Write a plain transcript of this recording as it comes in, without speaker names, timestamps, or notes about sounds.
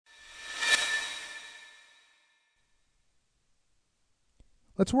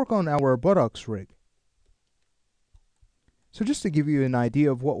let's work on our buttocks rig. So just to give you an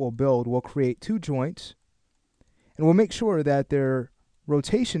idea of what we'll build, we'll create two joints, and we'll make sure that their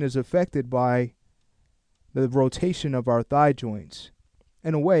rotation is affected by the rotation of our thigh joints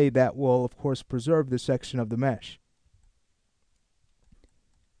in a way that will, of course, preserve the section of the mesh.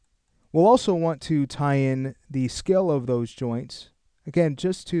 We'll also want to tie in the scale of those joints, again,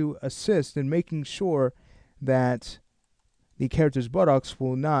 just to assist in making sure that the character's buttocks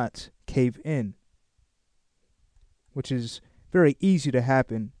will not cave in, which is very easy to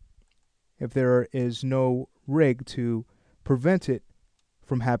happen if there is no rig to prevent it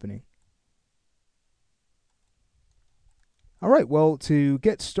from happening. All right, well, to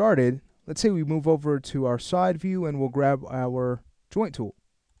get started, let's say we move over to our side view and we'll grab our joint tool.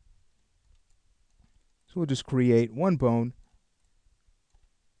 So we'll just create one bone.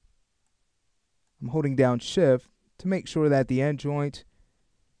 I'm holding down Shift to make sure that the end joint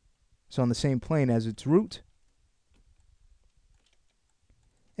is on the same plane as its root.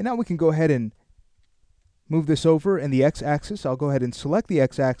 And now we can go ahead and move this over in the x-axis. I'll go ahead and select the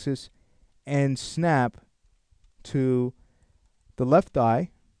x-axis and snap to the left thigh.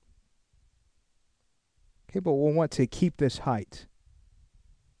 Okay, but we'll want to keep this height.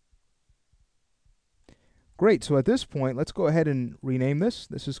 Great, so at this point, let's go ahead and rename this.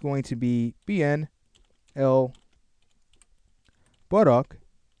 This is going to be BNL buttock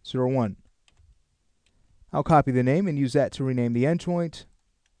 01. I'll copy the name and use that to rename the end joint.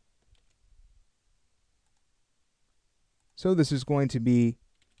 So this is going to be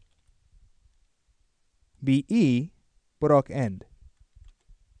BE buttock end.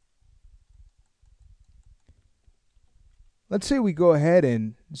 Let's say we go ahead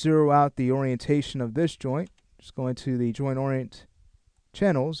and zero out the orientation of this joint. Just go into the joint orient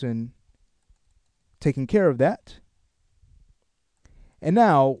channels and taking care of that. And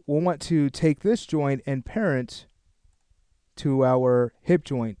now we'll want to take this joint and parent to our hip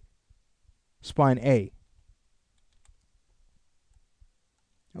joint, spine A.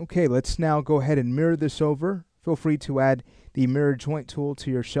 Okay, let's now go ahead and mirror this over. Feel free to add the mirror joint tool to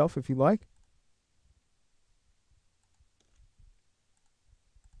your shelf if you like.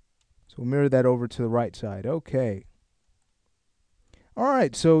 So we'll mirror that over to the right side. Okay. All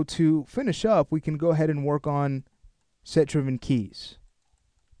right, so to finish up, we can go ahead and work on set-driven keys.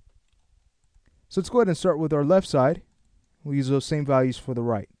 So let's go ahead and start with our left side. We'll use those same values for the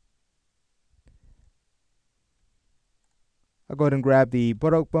right. I'll go ahead and grab the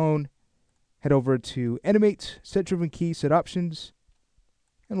buttock bone, head over to Animate, Set-Driven Key, Set Options,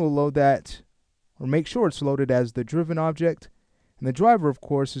 and we'll load that, or make sure it's loaded as the driven object. And the driver, of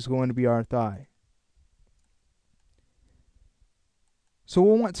course, is going to be our thigh. So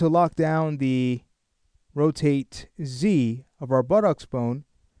we'll want to lock down the rotate Z of our buttocks bone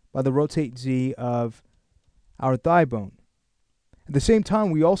by the rotate Z of our thigh bone. At the same time,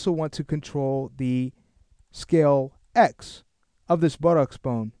 we also want to control the scale X of this buttocks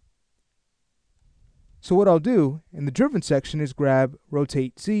bone. So what I'll do in the driven section is grab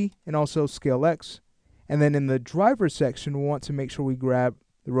rotate Z and also scale X. And then in the driver section, we'll want to make sure we grab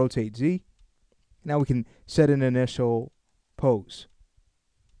the rotate Z. Now we can set an initial pose.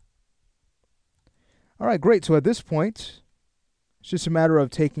 All right, great. So at this point, it's just a matter of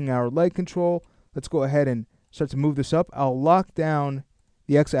taking our leg control. Let's go ahead and start to move this up. I'll lock down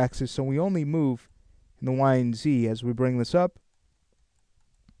the x-axis so we only move in the Y and Z as we bring this up.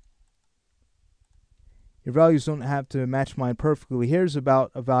 Your values don't have to match mine perfectly. Here's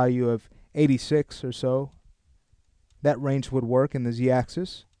about a value of 86 or so. That range would work in the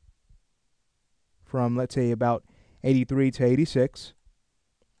z-axis from, let's say, about 83 to 86.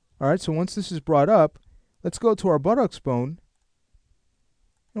 All right, so once this is brought up, let's go to our buttocks bone,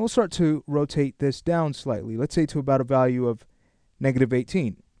 and we'll start to rotate this down slightly, let's say to about a value of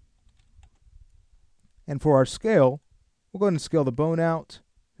 -18. And for our scale, we'll go ahead and scale the bone out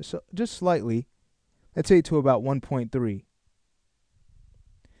just slightly, let's say to about 1.3.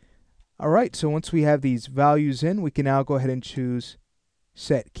 All right, so once we have these values in, we can now go ahead and choose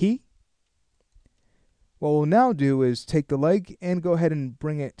Set Key. What we'll now do is take the leg and go ahead and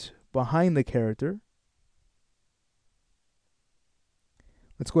bring it behind the character.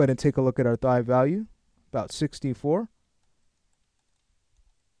 Let's go ahead and take a look at our thigh value, about 64.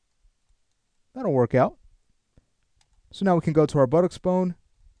 That'll work out. So now we can go to our buttocks bone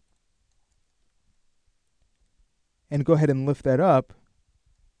and go ahead and lift that up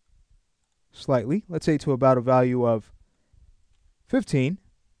slightly, let's say to about a value of 15,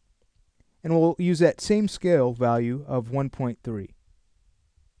 and we'll use that same scale value of 1.3.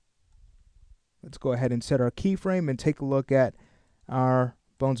 Let's go ahead and set our keyframe and take a look at our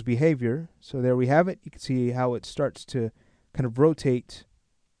bone's behavior. So there we have it. You can see how it starts to kind of rotate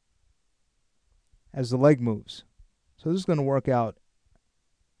as the leg moves. So this is going to work out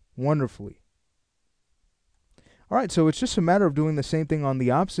wonderfully. All right, so it's just a matter of doing the same thing on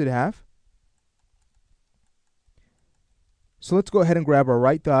the opposite half. So let's go ahead and grab our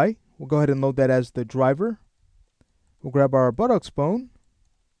right thigh. We'll go ahead and load that as the driver. We'll grab our buttocks bone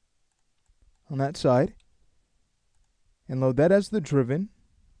on that side and load that as the driven.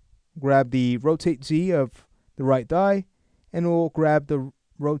 Grab the rotate Z of the right thigh, and we'll grab the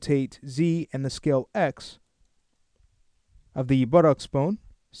rotate Z and the scale X of the buttocks bone.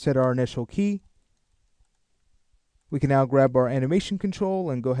 Set our initial key. We can now grab our animation control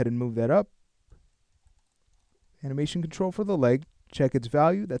and go ahead and move that up. Animation control for the leg. Check its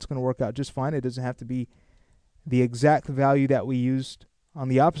value. That's going to work out just fine. It doesn't have to be the exact value that we used on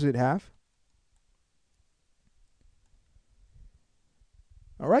the opposite half.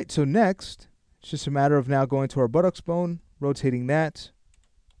 All right, so next, it's just a matter of now going to our buttocks bone, rotating that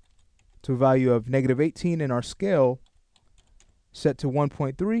to a value of -18, and our scale set to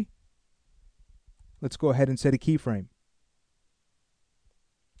 1.3. Let's go ahead and set a keyframe.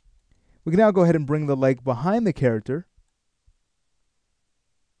 We can now go ahead and bring the leg behind the character.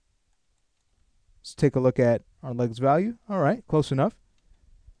 Let's take a look at our leg's value. All right, close enough.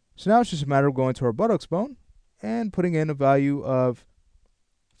 So now it's just a matter of going to our buttocks bone and putting in a value of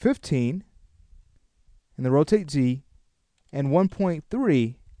 15 in the rotate Z and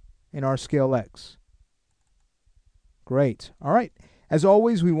 1.3 in our scale X. Great. All right. As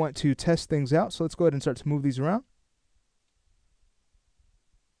always, we want to test things out, so let's go ahead and start to move these around.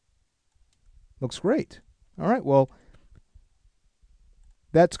 Looks great. All right, well,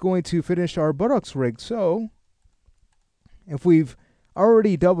 that's going to finish our buttocks rig. So if we've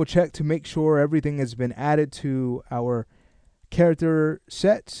already double checked to make sure everything has been added to our character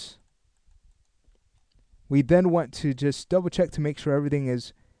sets, we then want to just double check to make sure everything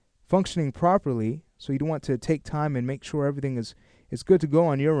is functioning properly. So you don't want to take time and make sure everything is good to go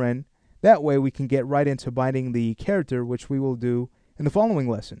on your end. That way we can get right into binding the character, which we will do in the following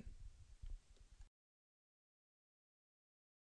lesson.